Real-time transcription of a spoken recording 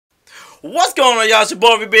What's going on, y'all? It's your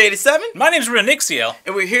boy, RB87. My name's Nixiel.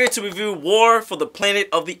 And we're here to review War for the Planet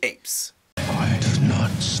of the Apes. I did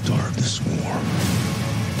not start this war.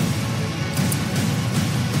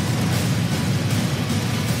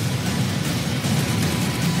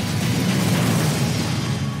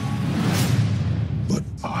 But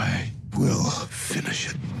I will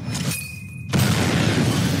finish it.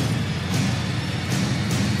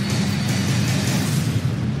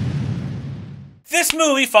 This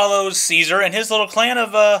movie follows Ceasar and his little clan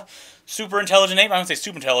of super intelligent apes. I don't say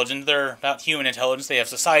super intelligent. They're about human intelligence. They have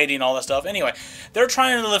society and all that stuff. Anyway, they're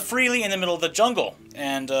trying to live freely in the middle of the jungle.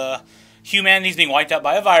 And humanity's being wiped out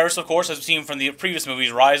by a virus, of course, as we've seen from the previous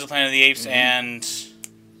movies, Rise of the Planet of the Apes and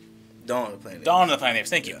Dawn of the Planet of the Apes. Dawn of the Planet of the Apes,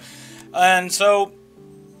 thank you. And so,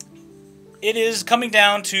 it is coming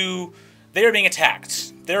down to, they are being attacked.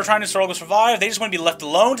 They're trying to struggle to survive. They just want to be left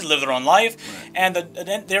alone to live their own life. Right. And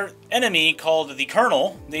their enemy, called the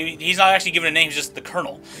Colonel, he's not actually given a name, he's just the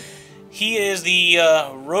Colonel. He is the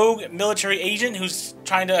rogue military agent who's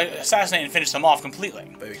trying to assassinate and finish them off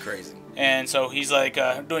completely. Very crazy. And so he's like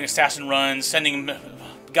doing assassin runs, sending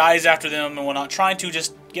guys after them and whatnot, trying to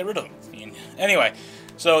just get rid of them. Anyway,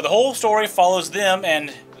 so the whole story follows them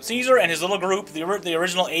and Ceasar and his little group, the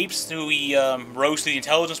original apes who he rose to the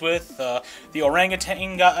intelligence with, the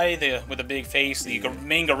orangutan guy with the big face, the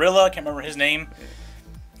main gorilla, I can't remember his name.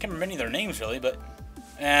 I can't remember any of their names really,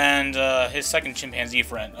 and his second chimpanzee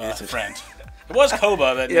friend. It was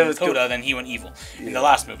Koba, but yeah, Koda, then he went evil in the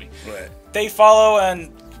last movie. Right. They follow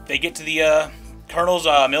and they get to the Colonel's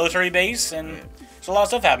military base, and so a lot of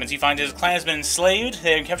stuff happens. He finds his clan has been enslaved.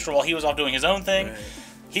 They have been captured while he was off doing his own thing. Right.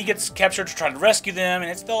 He gets captured to try to rescue them, and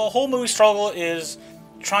it's the whole movie struggle is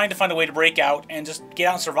trying to find a way to break out and just get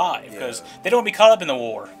out and survive, because they don't want to be caught up in the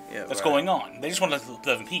war that's going on. They just want to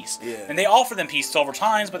live in peace. Yeah. And they offer them peace several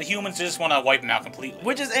times, but the humans just want to wipe them out completely.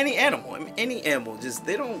 Which is any animal. I mean, any animal,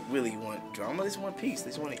 they don't really want drama. They just want peace.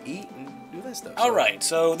 They just want to eat and do that stuff. Alright,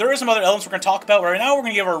 so there are some other elements we're going to talk about. Right now we're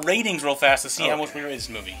going to give our ratings real fast to see how much we rate this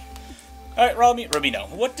movie. Alright, Robino,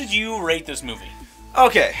 what did you rate this movie?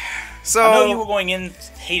 Okay. So, I know you were going in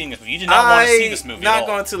hating this movie. You did not want to see this movie not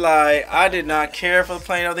going to lie. I did not care for the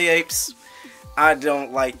Planet of the Apes. I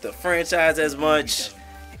don't like the franchise as much.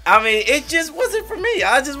 I mean, it just wasn't for me.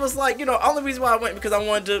 I just was like, only reason why I went because I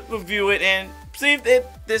wanted to review it and see if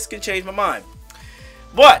this can change my mind.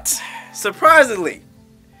 But, surprisingly,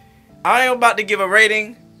 I am about to give a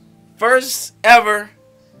rating, first ever,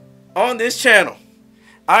 on this channel.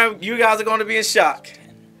 You guys are going to be in shock.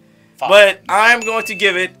 5. But I'm going to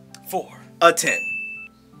give it 4. A 10.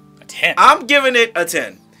 A 10. I'm giving it a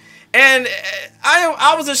 10. And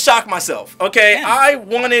I was in shock myself. Okay,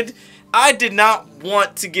 10. I did not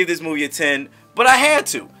want to give this movie a 10, but I had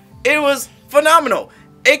to. It was phenomenal.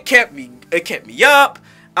 It kept me up.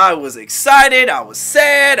 I was excited. I was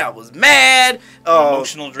sad. I was mad.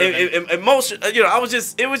 Emotional driven. I was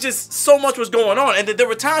just. It was just so much was going on, and there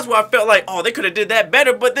were times where I felt like, oh, they could have did that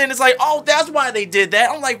better. But then it's like, oh, that's why they did that.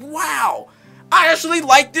 I'm like, wow. I actually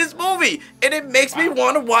like this movie, and it makes me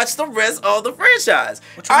want to watch the rest of the franchise.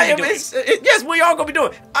 Yes, we all gonna be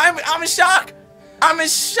doing. I'm in shock. I'm in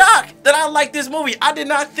shock that I like this movie. I did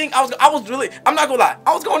not think I was really. I'm not gonna lie.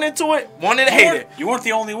 I was going into it wanting to hate it. You weren't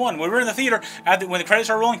the only one. When we were in the theater, when the credits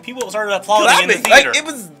started rolling, people started applauding in the theater. Like, it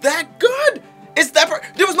was that good.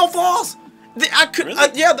 There was no flaws. I could,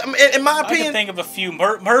 really? In my opinion, I can think of a few.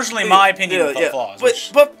 Personally, my opinion, flaws.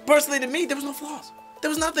 But personally, to me, there was no flaws. There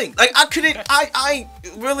was nothing. Like, I couldn't. I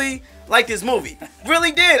really like this movie.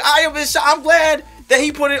 Really did. I'm glad that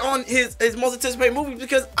he put it on his most anticipated movie,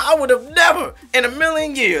 because I would have never in a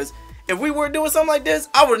million years, if we were doing something like this,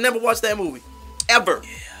 I would have never watched that movie ever. Yeah.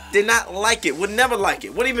 Did not like it. Would never like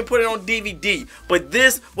it. Wouldn't even put it on DVD. But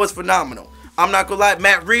this was phenomenal. I'm not gonna lie,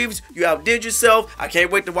 Matt Reeves, you outdid yourself. I can't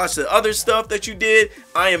wait to watch the other stuff that you did.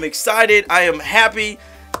 I am excited. I am happy.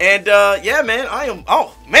 And yeah, man,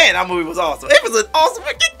 oh man, that movie was awesome. It was an awesome.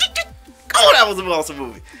 Oh, that was an awesome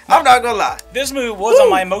movie. I'm not gonna lie. This movie was one of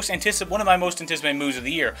my most anticipated movies of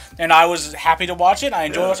the year, and I was happy to watch it. I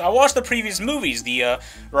enjoyed it. I watched the previous movies, the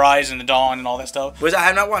Rise and the Dawn and all that stuff, which I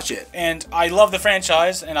have not watched yet. And I love the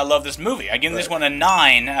franchise, and I love this movie. I give this one a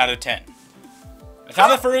 9 out of 10. I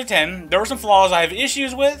found it for a 10. There were some flaws I have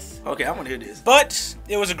issues with. Okay, I want to hear this. But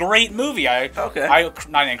it was a great movie. I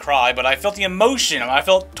didn't cry, but I felt the emotion. I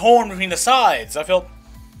felt torn between the sides. I felt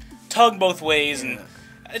tugged both ways, and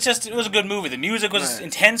it was a good movie. The music was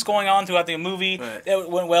intense going on throughout the movie. It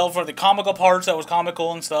went well for the comical parts. That was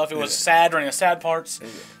comical and stuff. It was sad during the sad parts.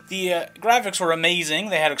 The graphics were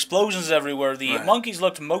amazing. They had explosions everywhere. The monkeys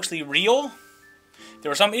looked mostly real. There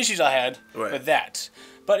were some issues I had with that.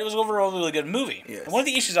 But it was overall a really good movie. Yes. And one of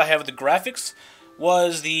the issues I have with the graphics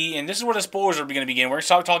was and this is where the spoilers are going to begin. We're going to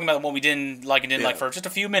start talking about what we didn't like and didn't like for just a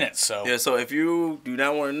few minutes. So yeah, so if you do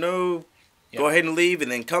not want to know, go ahead and leave and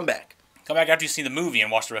then come back. Come back after you see the movie and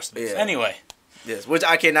watch the rest of it. Yeah. Anyway. Yes, which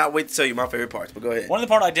I cannot wait to tell you my favorite parts, but go ahead. One of the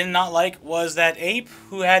parts I did not like was that ape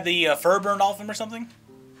who had the fur burned off him or something.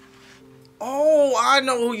 Oh, I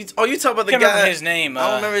know who you... Oh, you talking about the Can't guy... remember his name. I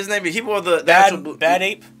don't remember his name, but he wore the Bad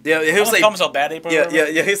Ape? Yeah, he was like... call himself Bad Ape or whatever.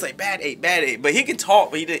 Yeah, he was like, Bad Ape. But he can talk,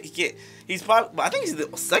 but he can't... He's probably... I think he's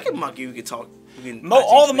the second monkey who can talk.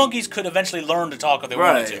 All the monkeys could eventually learn to talk if they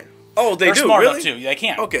wanted to. Oh, They're do, smart really? enough to. They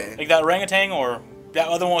can. Okay. Like that orangutan or that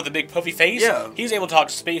other one with the big puffy face. Yeah. He's able to talk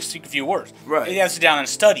speak a few words. Right. He has to sit down and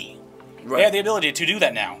study. Right. They have the ability to do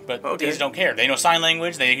that now, but they just don't care. They know sign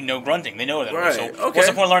language. They know grunting. They know that. Right. So okay. what's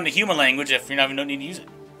the point of learning the human language if you're not even don't need to use it?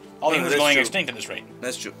 All the humans are going true. extinct at this rate.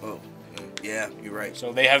 That's true. Oh, yeah, you're right.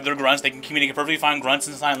 So they have their grunts. They can communicate perfectly fine grunts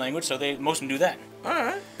and sign language. So most of them do that. All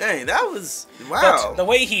right. Dang, that was... Wow. But the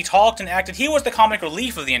way he talked and acted, he was the comic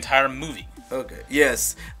relief of the entire movie. Okay.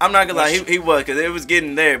 Yes. I'm not going to lie. He was, because it was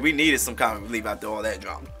getting there. We needed some comic relief after all that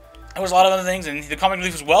drama. There was a lot of other things, and the comic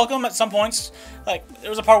relief was welcome at some points. Like, there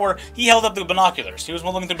was a part where he held up the binoculars. He was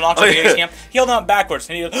looking through binoculars at the camp. He held them up backwards,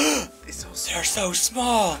 and he goes, they're so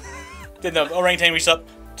small. Then the orangutan reached up,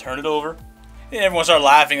 turned it over, and everyone started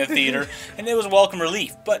laughing at the theater, and it was welcome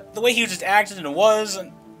relief. But the way he just acted and I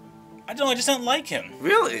don't know, I just didn't like him.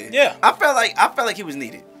 Really? Yeah. I felt like he was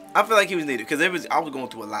needed. Because I was going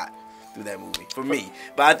through a lot through that movie for me.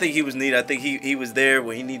 But I think he was needed. I think he was there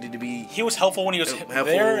when he needed to be. He was helpful when he was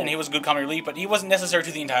there, and he was good comic relief, but he wasn't necessary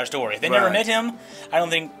to the entire story. If they never met him, I don't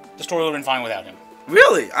think the story would have been fine without him.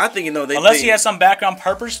 Really? I think, Unless he has some background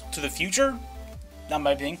purpose to the future, not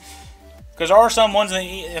my thing. Because there are some ones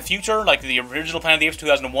in the future, like the original Planet of the Apes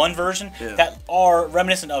 2001 version, that are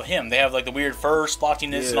reminiscent of him. They have like the weird fur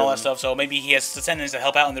splotchiness and all that stuff, so maybe he has descendants that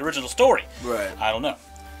help out in the original story. Right. I don't know.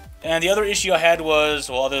 And the other issue I had was,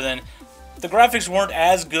 well, other than the graphics weren't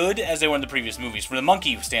as good as they were in the previous movies, from the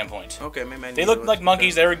monkey standpoint. Okay, maybe they looked like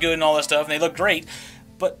monkeys, they were good and all that stuff, and they looked great,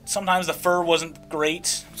 but sometimes the fur wasn't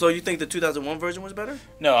great. So you think the 2001 version was better?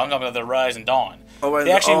 No, I'm talking about the Rise and Dawn. Oh,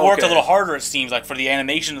 they actually worked a little harder, it seems, like for the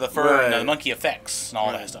animation of the fur and the monkey effects and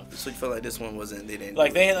all that stuff. So you feel like this one wasn't? They didn't.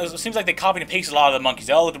 Like it seems like they copied and pasted a lot of the monkeys.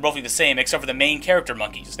 They all looked roughly the same, except for the main character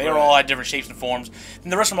monkeys. They all had different shapes and forms.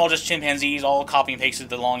 And the rest of them all just chimpanzees, all copy and pasted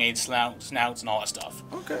the long-aged snouts and all that stuff.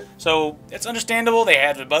 Okay. So it's understandable. They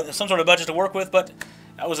had some sort of budget to work with, but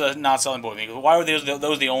that was a not selling point. Why were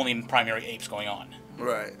those the only primary apes going on?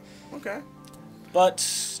 Right. Okay.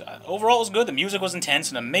 But overall, it was good. The music was intense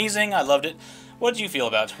and amazing. I loved it. What did you feel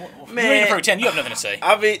about it? Man, you rated it for 10. You have nothing to say.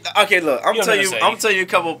 I mean, okay, look, I'm telling you a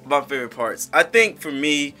couple of my favorite parts. I think for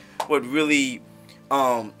me, what really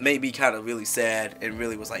made me kind of really sad and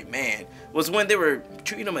really was like, man, was when they were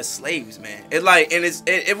treating them as slaves, man. It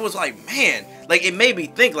was like, man, like it made me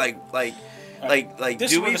think like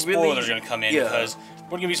this is where the spoilers are gonna come in because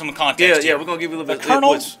we're gonna give you some Yeah, context. yeah, we're gonna give you a little bit. The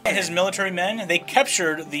Colonel and his military men, they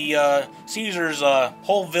captured the Caesar's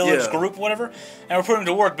whole village group, whatever, and were putting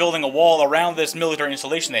to work building a wall around this military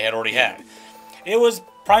installation they had already had. It was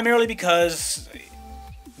primarily because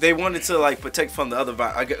they wanted to like protect from the other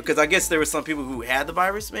virus, because I guess there were some people who had the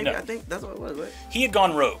virus. Maybe no. I think that's what it was. Right? He had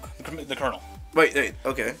gone rogue, the Colonel. Wait,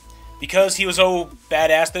 okay. Because he was so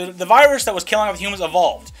badass, the virus that was killing off the humans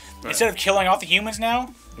evolved. Right. Instead of killing off the humans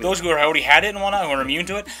now, those who already had it and whatnot, who were immune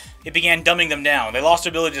to it, it began dumbing them down. They lost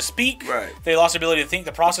their ability to speak. Right. They lost their ability to think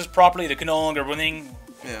the process properly. They could no longer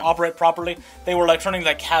operate properly. They were like turning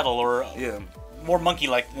like cattle or more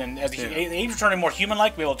monkey-like. Than as the apes were turning more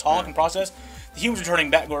human-like, to be able to talk and process. The humans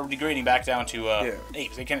were degrading back down to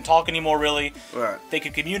apes. They couldn't talk anymore, really. Right. They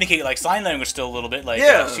could communicate like sign language still a little bit. Like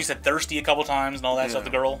she said thirsty a couple times and all that stuff, the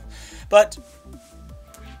girl. But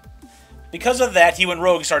because of that, he went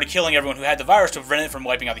rogue and started killing everyone who had the virus to prevent it from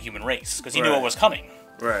wiping out the human race. Because he knew what was coming.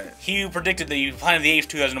 Right. He predicted the Planet of the Apes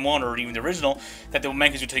 2001, or even the original, that the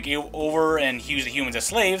monkeys would take over and use the humans as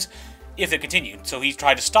slaves if it continued. So he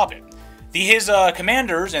tried to stop it. His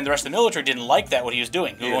commanders and the rest of the military didn't like that, what he was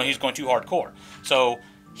doing. He was going too hardcore. So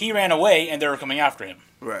he ran away, and they were coming after him.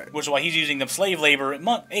 Right. Which is why he's using the slave labor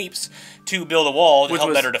apes to build a wall to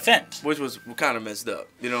help better defend. Which was kind of messed up.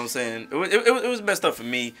 You know what I'm saying? It was messed up for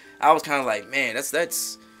me. I was kind of like, man, that's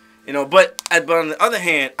But on the other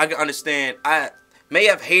hand, I can understand. I may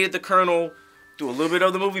have hated the Colonel through a little bit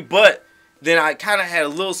of the movie, but then I kind of had a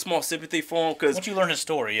little small sympathy for him because once you learn his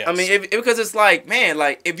story, yes. I mean, because it's like, man,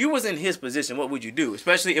 like if you was in his position, what would you do?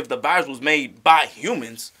 Especially if the virus was made by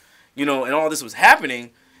humans, and all this was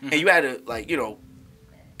happening, and you had to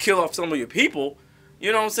kill off some of your people.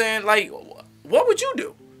 You know what I'm saying? Like, what would you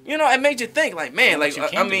do? You know, it made you think, like, man, like,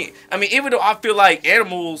 I mean, even though I feel like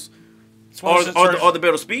animals are the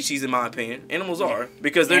better species, in my opinion, animals are,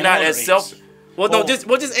 because they're not as self. Well, no,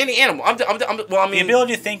 just any animal. Well, I mean, the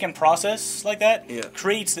ability to think and process like that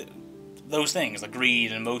creates those things, like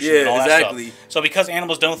greed and emotion and all that stuff. So because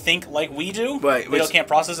animals don't think like we do, they can't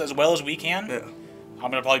process as well as we can. Yeah. I'm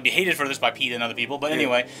gonna probably be hated for this by Pete and other people, but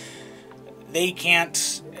anyway, they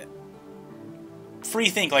can't free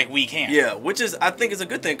think like we can. Yeah, which is, I think, is a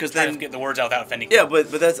good thing, because then get the words out without offending. Yeah,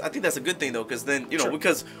 but I think that's a good thing though, because then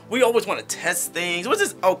because we always want to test things, which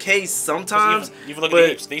is okay sometimes. Even look at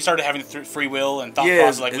the apes; they started having free will and thought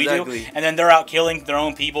process like we do, and then they're out killing their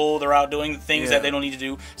own people. They're out doing things that they don't need to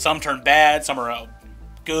do. Some turn bad, some are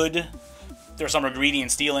good. Some are greedy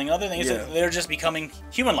and stealing. Other things, they're just becoming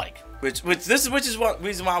human-like. Which is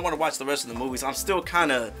reason why I want to watch the rest of the movies. I'm still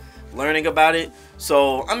kind of learning about it.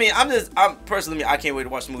 So I mean, I'm personally, I can't wait to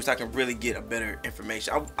watch the movie so I can really get a better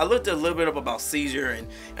information. I looked a little bit up about Ceasar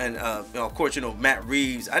and of course, Matt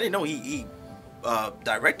Reeves. I didn't know he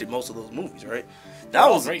directed most of those movies, right? That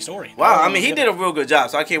was a great story. Wow, I mean, he did a real good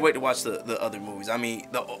job. So I can't wait to watch the other movies. I mean,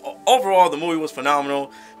 overall the movie was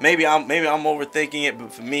phenomenal. Maybe I'm overthinking it,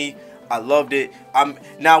 but for me, I loved it.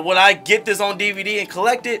 Now, would I get this on DVD and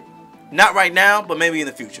collect it? Not right now, but maybe in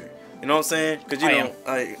the future. You know what I'm saying? Because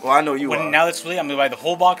I know you are. Now that's really, I'm gonna buy the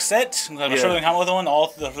whole box set. I'm gonna show them how with one,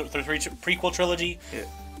 all the three prequel trilogy. Yeah.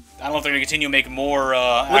 I don't know if they're gonna continue to make more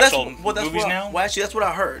actual movies now. Well, actually, that's what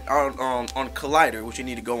I heard on Collider, which you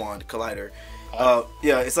need to go on Collider.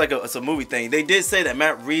 Yeah, it's like it's a movie thing. They did say that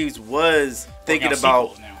Matt Reeves was thinking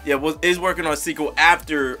about is working on a sequel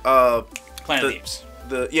after Planet of the Apes.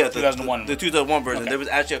 The 2001 version. There was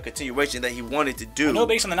actually a continuation that he wanted to do. I know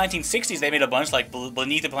based on the 1960s they made a bunch, like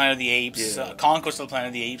Beneath the Planet of the Apes, Conquest of the Planet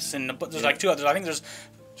of the Apes, and there's like 2 others. I think there's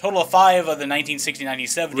a total of 5 of the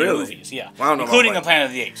 1960-1970 movies. Yeah, well, including the Planet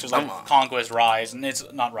of the Apes. There's like Conquest, Rise, and it's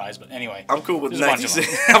not Rise, but anyway. I'm cool with the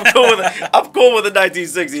 1960s. I'm cool with the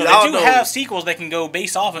 1960s. So they do have sequels that can go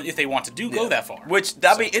based off of if they want to go that far. Which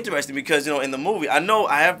that'd be interesting, because in the movie I do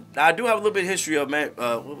have a little bit of history of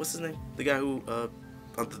what's his name? The guy who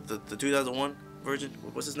the 2001 version.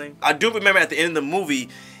 What's his name? I do remember at the end of the movie,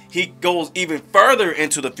 he goes even further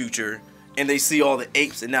into the future, and they see all the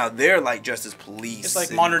apes, and now they're like dressed as police. It's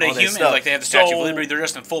like modern day humans. Like they have the Statue of Liberty. They're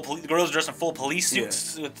dressed in full. The girls are dressed in full police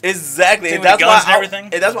suits. Yeah. Exactly. And that's why everything.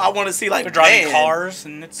 And that's why I want to see, like, they're driving cars,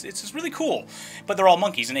 and it's just really cool. But they're all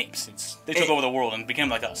monkeys and apes. They took over the world and became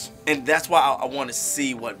like us. And that's why I want to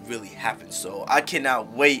see what really happens. So I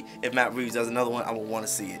cannot wait if Matt Reeves does another one. I will want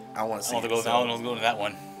to see it. I want to see it. I'll go to that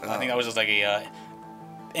one. I think that was just like a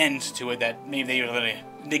end to it, that maybe they were going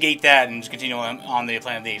to negate that and just continue on the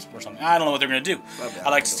Planet of the Apes or something. I don't know what they're going to do. I'd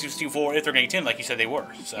like to see forward if they're going to continue like you said they were.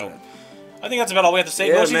 So I think that's about all we have to say.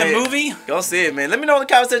 Go see the movie. Go see it, man. Let me know in the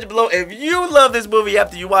comment section below if you love this movie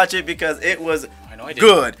after you watch it, because it was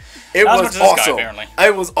good. It was awesome.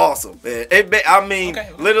 It was awesome.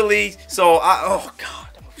 Literally. So oh god,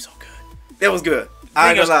 that movie's so good. It was good.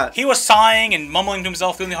 He was sighing and mumbling to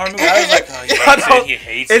himself through the horror movie. I was like, he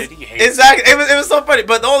hates it. Exactly. It was so funny.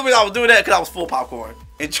 But the only reason I was doing that because I was full popcorn.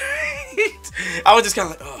 I was just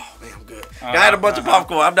kind of like, oh man, I'm good. I had a bunch of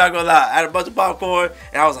popcorn. I'm not gonna lie. I had a bunch of popcorn,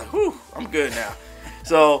 and I was like, whew, I'm good now.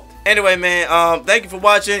 So anyway, man, thank you for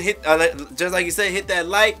watching. Hit just like you said, hit that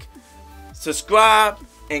like, subscribe,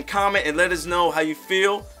 and comment, and let us know how you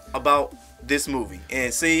feel about this movie,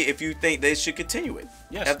 and see if you think they should continue it.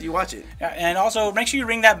 Yes. After you watch it. Yeah, and also make sure you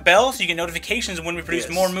ring that bell so you get notifications when we produce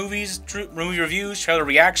more movies, movie reviews, trailer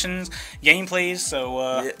reactions, gameplays.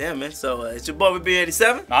 So yeah, man. So it's your boy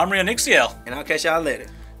B87. I'm Rio Nixiel, and I'll catch y'all later.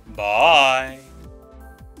 Bye.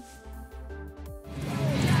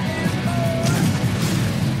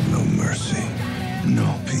 No mercy,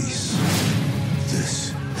 no peace.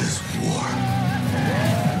 This is war.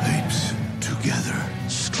 Apes together,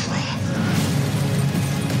 strong.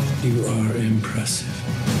 You are impressive.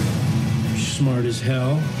 You're smart as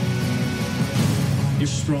hell. You're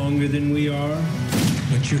stronger than we are.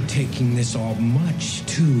 But you're taking this all much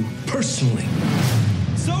too personally.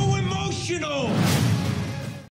 So emotional!